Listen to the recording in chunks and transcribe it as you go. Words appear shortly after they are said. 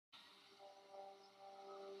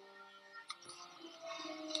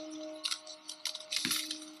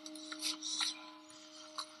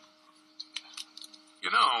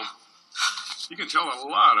You can tell a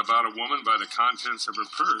lot about a woman by the contents of her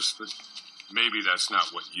purse, but maybe that's not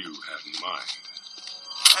what you had in mind.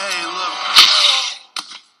 Hey, look.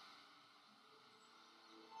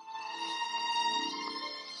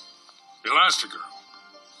 Elastagirl.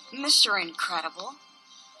 Mr. Incredible.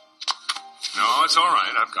 No, it's all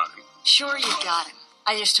right. I've got him. Sure you got him.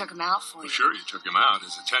 I just took him out for you. Sure, you took him out.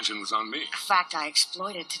 His attention was on me. In fact, I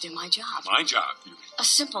exploited to do my job. My job, you mean? A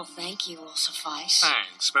simple thank you will suffice.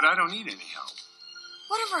 Thanks, but I don't need any help.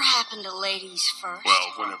 Whatever happened to ladies first?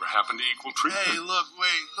 Well, whatever happened to equal treatment? Hey, look,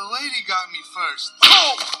 wait. The lady got me first.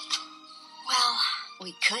 Oh! Well,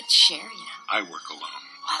 we could share you. I work alone.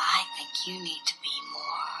 Well, I think you need to be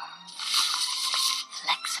more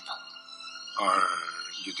flexible. Are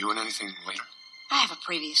you doing anything later? I have a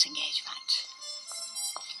previous engagement.